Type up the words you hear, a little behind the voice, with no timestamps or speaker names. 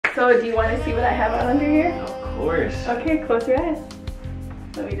So do you want to see what I have on under here? Of course. Okay, close your eyes.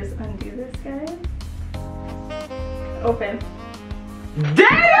 Let me just undo this, guys. Open.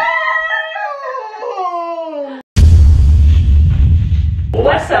 Damn!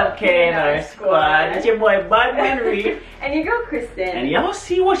 What's up, K&R Squad? It's your boy Badman Reafe. And your girl Kristen. And y'all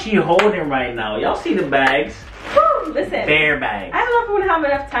see what she holding right now. Y'all see the bags? Woo, listen. Bear bags. I don't know if I'm going to have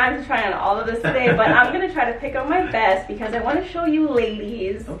enough time to try on all of this today, but I'm going to try to pick up my best because I want to show you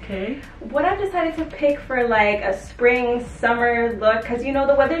ladies what I've decided to pick for like a spring, summer look. Because you know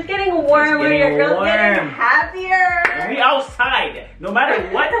the weather's getting warmer, your girl's getting happier. We outside. No matter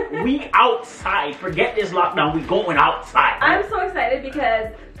what, we outside. Forget this lockdown, we going outside. I'm so excited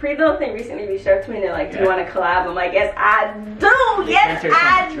because PRETTYLITTLETHIng recently reached out to me and they're like, do you want to collab? I'm like, yes, I do. Yes,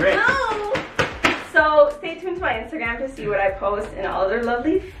 I do. So stay tuned to my Instagram to see what I post and all their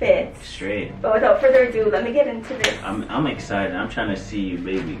lovely fits. Straight. But without further ado, let me get into this. I'm excited. I'm trying to see you,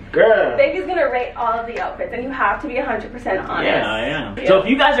 baby girl. Baby's gonna rate all of the outfits and you have to be 100% honest. Yeah, I am. Yeah. So if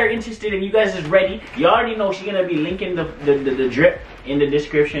you guys are interested and you guys is ready, you already know she's gonna be linking the drip in the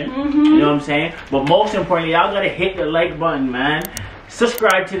description. You know what I'm saying? But most importantly, y'all gotta hit the like button, man.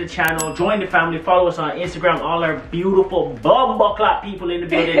 Subscribe to the channel, join the family, follow us on Instagram, all our beautiful bumbucklot people in the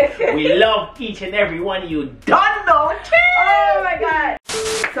building. We love each and every one of you. Done though. Oh my god.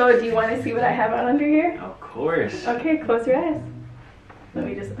 So do you want to see what I have on under here? Of course. Okay, close your eyes. Let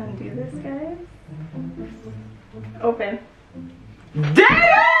me just undo this, guys. Open.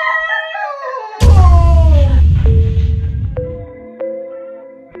 Damn!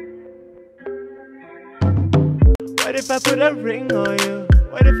 What if I put a ring on you?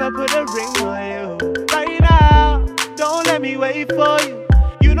 What if I put a ring on you? Right now, don't let me wait for you.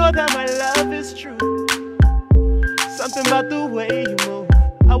 You know that my love is true. Something about the way you move,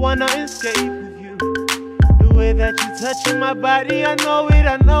 I wanna escape with you. The way that you touching my body, I know it,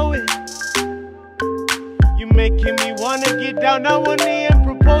 I know it. You making me wanna get down on one knee and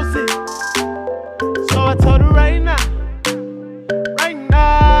propose it. So I told her right now,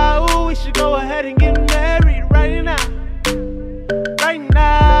 ooh, we should go ahead and get married right now.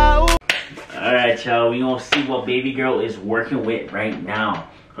 Alright, y'all, we gonna see what baby girl is working with right now.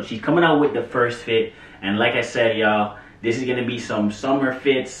 So she's coming out with the first fit, and like I said, y'all, this is gonna be some summer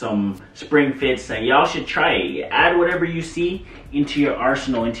fits, some spring fits, and y'all should try it. Add whatever you see into your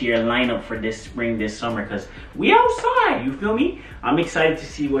arsenal, into your lineup for this spring, this summer, because we outside, you feel me? I'm excited to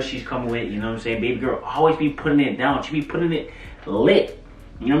see what she's coming with, you know what I'm saying? Baby girl always be putting it down. She be putting it lit,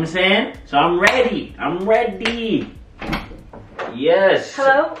 you know what I'm saying? So I'm ready. Yes.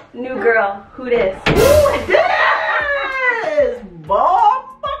 Hello, new girl. Who this? Who this?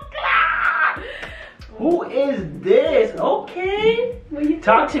 Who is this? Okay.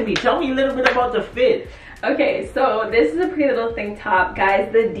 Talk to me. Tell me a little bit about the fit. Okay, so this is a PRETTYLITTLETHIng top,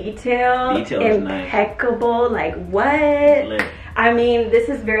 guys. The detail impeccable. Nice. Like what? I mean, this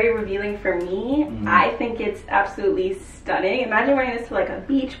is very revealing for me. I think it's absolutely stunning. Imagine wearing this to like a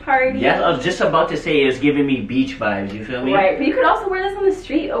beach party. Yeah, I was just about to say it's giving me beach vibes, you feel me? Right, but you could also wear this on the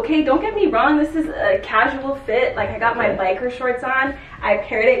street, okay? Don't get me wrong, this is a casual fit. Like I got my biker shorts on. I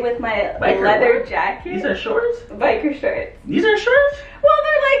paired it with my leather jacket. These are shorts? Biker shorts. These are shorts? Well,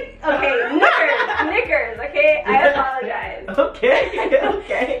 they're like, okay, knickers, okay? I apologize.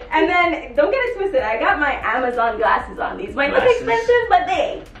 Okay. And then, don't get it twisted, I got my Amazon glasses on. These might look expensive, but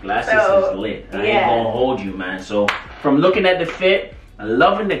they. Glasses is lit. I ain't gonna hold you, man. So, from looking at the fit, I'm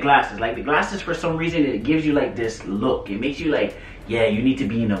loving the glasses. Like, the glasses, for some reason, it gives you, like, this look. It makes you, like, yeah, you need to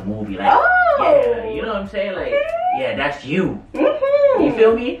be in a movie. Like, yeah, you know what I'm saying? Like, yeah, that's you. You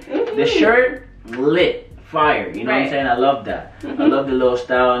feel me? The shirt, lit. Fire, you know what I'm saying? I love that. I love the little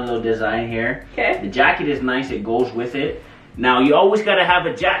style and little design here. The jacket is nice, it goes with it. Now you always gotta have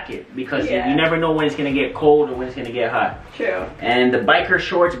a jacket because you never know when it's gonna get cold or when it's gonna get hot. True. And the biker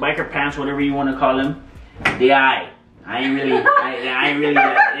shorts, biker pants, whatever you wanna call them, they I ain't really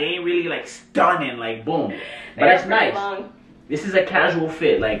they ain't really like stunning, like boom. But it's nice. This is a casual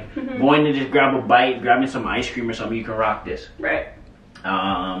fit, like going to just grab a bite, grabbing some ice cream or something, you can rock this. Right.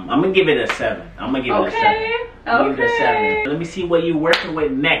 I'm gonna give it a 7. I'm gonna give it a 7. Give it a 7. Let me see what you're working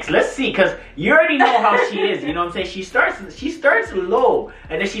with next. Let's see, cause you already know how she is. You know what I'm saying? She starts low,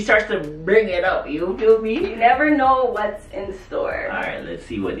 and then she starts to bring it up. You feel me? You never know what's in store. All right, let's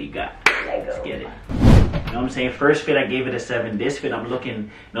see what you got. Let's get it. You know what I'm saying? First fit, I gave it a 7. This fit, I'm looking. You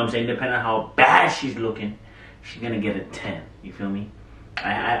know what I'm saying? Depending on how bad she's looking, she's gonna get a 10. You feel me? I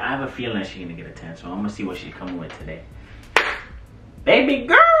have a feeling that she's gonna get a 10. So I'm gonna see what she's coming with today. Baby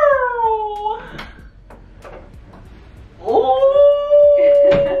girl! Ooh!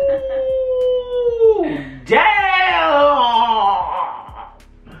 Damn!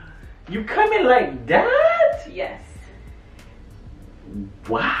 You coming like that? Yes.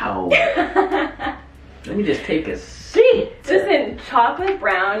 Wow. Let me just take a seat. Listen, chocolate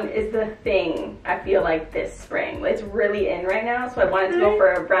brown is the thing I feel like this spring. It's really in right now, so I wanted to go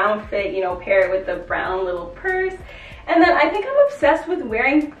for a brown fit, you know, pair it with the brown little purse. And then I think I'm obsessed with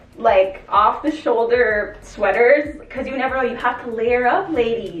wearing like off the shoulder sweaters, because you never know, you have to layer up,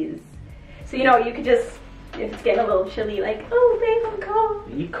 ladies. So you know, you could just, if it's getting a little chilly, like, oh babe, I'm cold.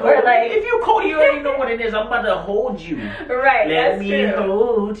 You cold? Or like, if you cold, you already know what it is. I'm about to hold you. Right, Let me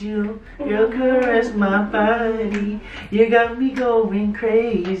hold you. You'll caress my body. You got me going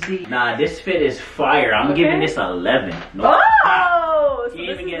crazy. Nah, this fit is fire. I'm giving this 11. No. Oh, so you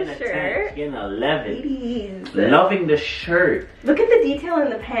this even is getting the a shirt. 10. Getting 11. Ladies. Loving the shirt. Look at the detail in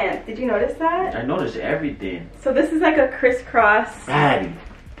the pants. Did you notice that? I noticed everything. So this is like a crisscross. Baddie.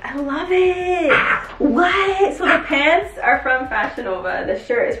 I love it. What? So the pants are from Fashion Nova. The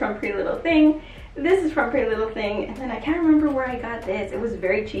shirt is from Pretty Little Thing. This is from Pretty Little Thing. And then I can't remember where I got this. It was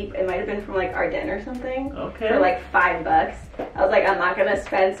very cheap. It might have been from like Ardennes or something. Okay. For like $5. I was like, I'm not going to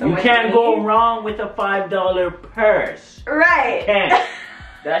spend so much money. You can't go wrong with a $5 purse. Right. Can't.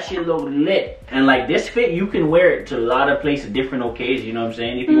 That shit look lit. And like this fit, you can wear it to a lot of places, different occasions, you know what I'm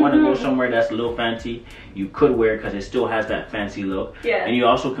saying? If you want to go somewhere that's a little fancy, you could wear it because it still has that fancy look. Yeah. And you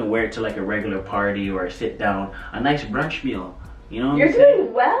also can wear it to like a regular party or a sit down, a nice brunch meal. You know what I'm saying? You're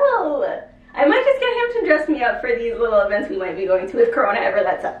doing well. I might just get him to dress me up for these little events we might be going to if Corona ever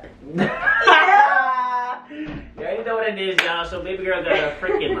lets up. Yeah. You already know what it is, y'all. So baby girl got a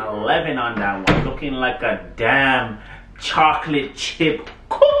freaking 11 on that one. Looking like a damn chocolate chip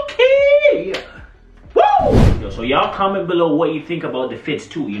cookie. Woo! Yo, so y'all comment below what you think about the fits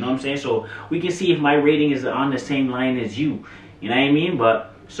too, you know what I'm saying? So we can see if my rating is on the same line as you. You know what I mean?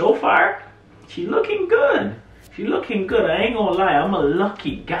 But so far, she looking good. She looking good. I ain't gonna lie, I'm a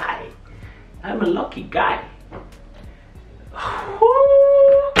lucky guy. I'm a lucky guy.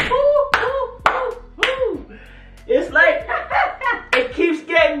 It's like it keeps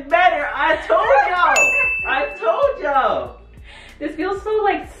getting better. I told y'all. I told y'all. This feels so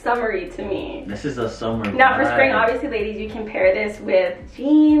like summery to me. This is a summer. Now for spring, obviously, ladies, you can pair this with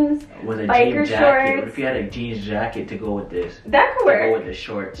jeans, with a biker jean jacket. shorts. What if you had a jeans jacket to go with this? That could work. To go with the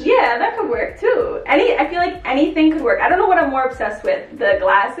shorts. Yeah, that could work too. I feel like anything could work. I don't know what I'm more obsessed with, the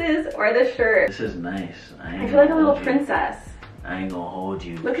glasses or the shirt. This is nice. I feel like a little princess. I ain't gonna hold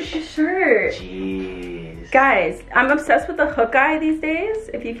you. Look at your shirt. Jeez. Guys, I'm obsessed with the hook eye these days,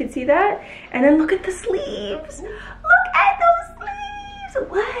 if you can see that. And then look at the sleeves. Look at those sleeves.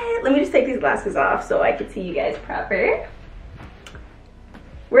 What? Let me just take these glasses off so I can see you guys proper.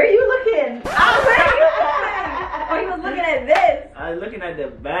 Where are you looking? Oh, where are you looking? Oh, he was looking at this. I was looking at the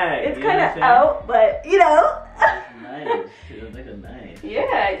bag. It's kind of out, but you know. It's nice. It looks like nice.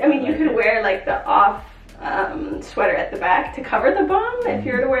 Yeah, I mean, you could wear like the off sweater at the back to cover the bum if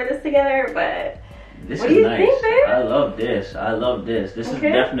you were to wear this together, but this what do you nice. think, babe? I love this. I love this. This is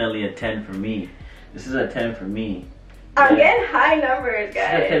definitely a 10 for me. This is a 10 for me. I'm getting high numbers,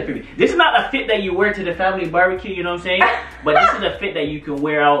 guys. This is not a fit that you wear to the family barbecue, you know what I'm saying? But this is a fit that you can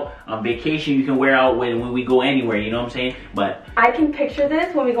wear out on vacation. You can wear out when we go anywhere, you know what I'm saying? But I can picture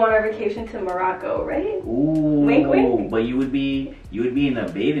this when we go on our vacation to Morocco, right? Ooh, wink, wink. But you would be in a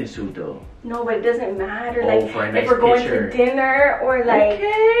bathing suit though. No, but it doesn't matter. Oh, like for a nice if we're going picture. to dinner or like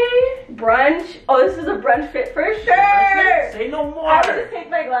brunch. Oh, this is a brunch fit for sure. Say no more. I would just take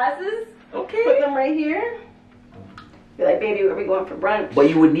my glasses. Okay. Put them right here. Be like, baby, where are we going for brunch? But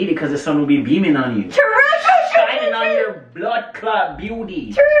you would need it because the sun would be beaming on you. True. Shining on your blood clot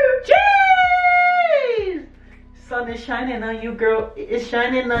beauty. True. Jeez. Sun is shining on you, girl. It's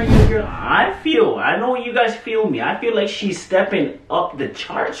shining on you, girl. I know you guys feel me. I feel like she's stepping up the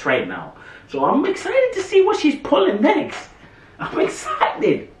charts right now. So I'm excited to see what she's pulling next. I'm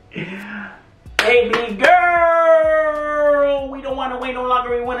excited. Baby girl, we don't want to wait no longer.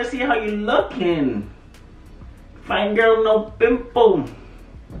 We want to see how you looking. Fine girl, no pimple.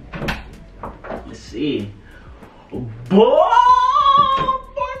 Let's see. Oh,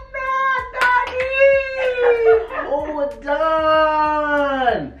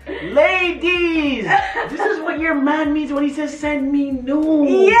 done. Ladies, this is what your man means when he says send me nude.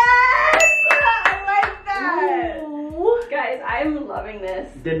 Yes, I like that. Ooh. Guys, I'm loving this.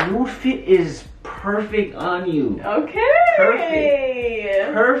 The nude fit is perfect on you. Okay.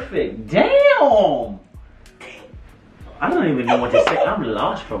 Perfect. Damn. I don't even know what to say. I'm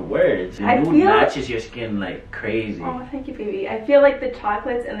lost for words. The nude matches your skin like crazy. Oh, thank you, baby. I feel like the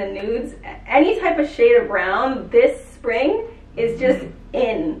chocolates and the nudes, any type of shade of brown this spring is just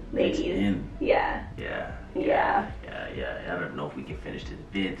in, ladies. It's in. Yeah. Yeah. Yeah. Yeah. I don't know if we can finish this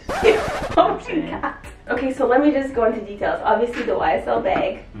vid. Oh my god. Okay, so let me just go into details. Obviously the YSL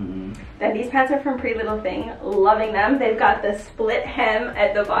bag. Then these pants are from Pretty Little Thing. Loving them. They've got the split hem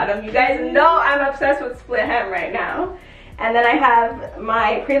at the bottom. You guys know I'm obsessed with split hem right now. And then I have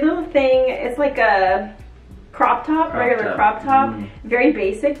my Pretty Little Thing. It's like a crop top, regular crop top. Very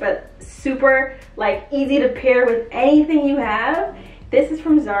basic, but super like easy to pair with anything you have. This is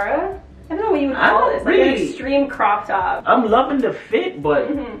from Zara. I don't know what you would call this. Like an extreme crop top. I'm loving the fit, but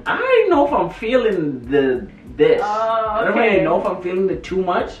I don't know if I'm feeling this. I don't really know if I'm feeling it too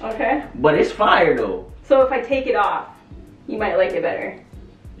much. Okay. But it's fire though. So if I take it off, you might like it better.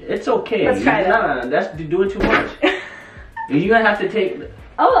 It's okay. Let's try that. No, that's doing too much. You're gonna have to take.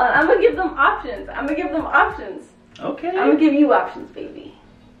 Hold on, I'm gonna give them options. Okay. I'm gonna give you options, baby.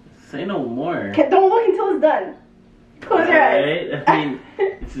 Say no more. Don't look until it's done. Close your eyes. I mean,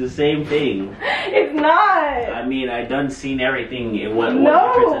 it's the same thing. It's not. I mean, I done seen everything. What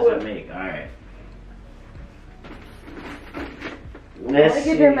difference does it make? All right. Let's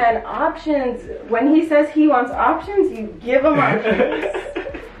give your man options. When he says he wants options, you give him options.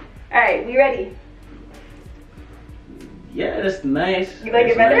 All right, we ready? Yeah, that's nice. You like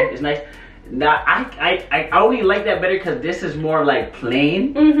it better? Nice. It's nice. Now, I only like that better because this is more like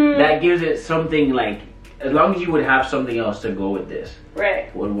plain. That gives it something like, as long as you would have something else to go with this.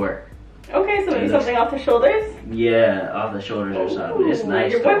 Right. Would work. Okay, so maybe something off the shoulders? Yeah, off the shoulders or something. It's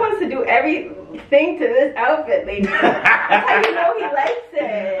nice. Your boy wants to do everything to this outfit, ladies. That's how you know he likes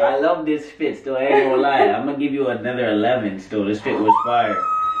it. I love this fit, still. I ain't gonna lie. I'm gonna give you another 11 still. This fit was fire.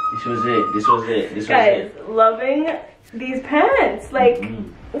 This was it. This was it. This was it. Guys, loving these pants. Like,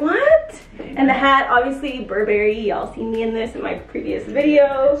 what? And the hat, obviously, Burberry. Y'all seen me in this in my previous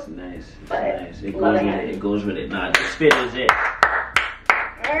video. It's nice. It's nice. It goes with it. It goes with it. Nah, this fit is it.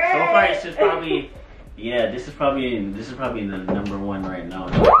 Alright. So far, it's just probably, yeah, this is probably the number one right now.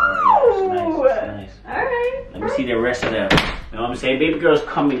 So far, yeah, it's nice. It's nice. Alright. Let me see the rest of them. You know what I'm saying? Baby girl's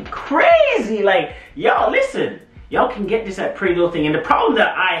coming crazy. Like, y'all, listen. Y'all can get this at Pretty Little Thing. And the problem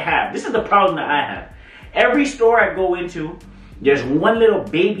that I have, this is the problem that I have. Every store I go into, there's one little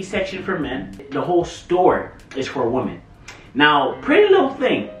baby section for men. The whole store is for women. Now, Pretty Little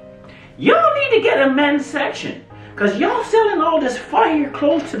Thing, y'all need to get a men's section. Because y'all selling all this fire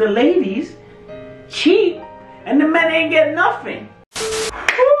clothes to the ladies, cheap, and the men ain't getting nothing.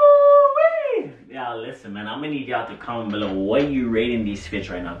 Woo-wee. Y'all listen, man, I'm going to need y'all to comment below what you rating these fits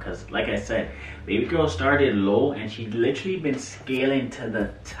right now. Because, like I said, baby girl started low, and she's literally been scaling to the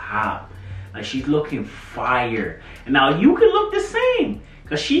top. Like, she's looking fire. And now you can look the same.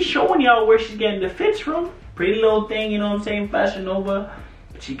 Because she's showing y'all where she's getting the fits from. Pretty Little Thing, you know what I'm saying? Fashion Nova.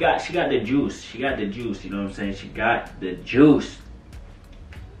 She got the juice. She got the juice, you know what I'm saying? She got the juice.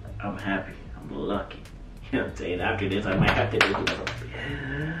 I'm happy. I'm lucky. You know what I'm saying? After this, I might have to do it.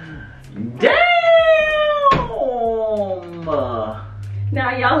 Damn! Now,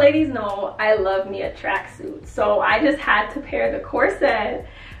 y'all ladies know I love me a tracksuit. So I just had to pair the corset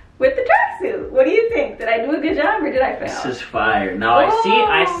with the tracksuit. What do you think? Did I do a good job or did I fail? This is fire. Now,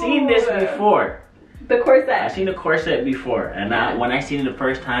 I seen this before. The corset. I seen the corset before, and when I seen it the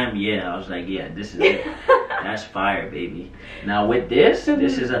first time, yeah, I was like, yeah, this is it. That's fire, baby. Now with this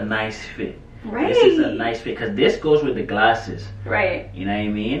is a nice fit. Right. This is a nice fit because this goes with the glasses. Right. You know what I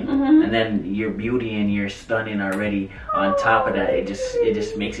mean? And then your beauty and your stunning already on top of that. It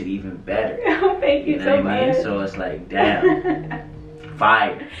just makes it even better. Oh, thank you so much. So it's like, damn,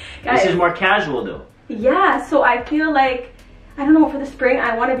 fire. Guys, this is more casual though. Yeah. So I feel like, I don't know, for the spring,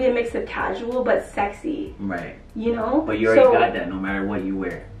 I want to be a mix of casual but sexy. Right. You know? But you already got that no matter what you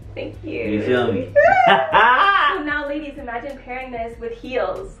wear. Thank you. You feel me? So now, ladies, imagine pairing this with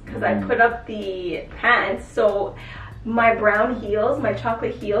heels. Because I put up the pants. So my brown heels, my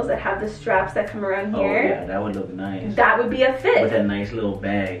chocolate heels that have the straps that come around here. Oh, yeah, that would look nice. That would be a fit. With a nice little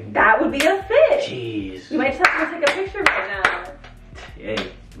bag. That would be a fit. Jeez. You might just have to take a picture right now.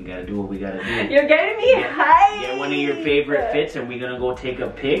 Hey. We gotta do what we gotta do. You're getting me hyped. Get one of your favorite fits and we're gonna go take a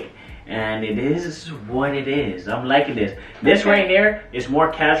pic. And it is what it is. I'm liking this. This right here is more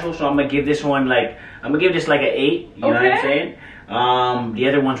casual, so I'm gonna give this one like, I'm gonna give this like an 8. You know what I'm saying? The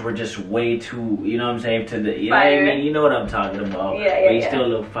other ones were just way too, you know what I'm saying, to the, you know what I mean? You know what I'm talking about. Yeah, but you still a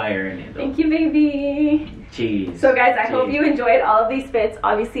little fire in it though. Thank you, baby. Cheese. So guys, I hope you enjoyed all of these fits.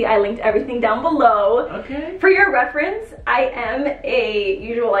 Obviously, I linked everything down below. Okay. For your reference, I am like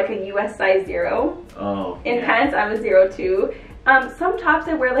a US size 0. Oh. In pants, I'm a 0 too. Some tops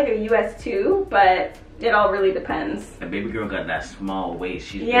I wear like a US 2, but it all really depends. The baby girl got that small waist.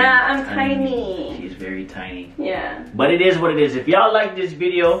 She's I'm tiny. She's very tiny. Yeah. But it is what it is. If y'all like this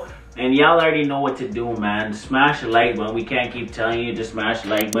video, And y'all already know what to do, man. Smash the like button. We can't keep telling you to smash the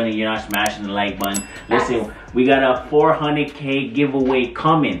like button. You're not smashing the like button. Listen, we got a 400K giveaway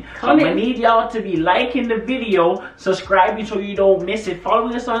coming. So I'm gonna need y'all to be liking the video, subscribing so you don't miss it.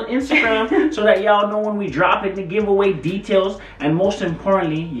 Follow us on Instagram so that y'all know when we drop it, the giveaway details. And most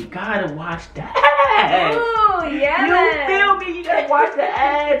importantly, you gotta watch the ad. Ooh, yeah. You feel me? You gotta watch the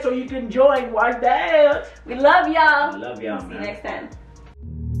ad so you can join. Watch the ad. We love y'all. We love y'all, man. See you next time.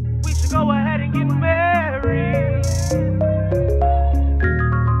 We should go ahead and get married. We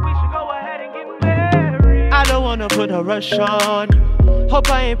should go ahead and get married. I don't wanna put a rush on you. Hope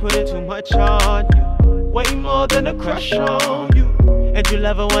I ain't putting too much on you. Way more than a crush on you. And you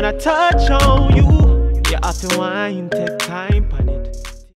love it when I touch on you. You often whine, take time.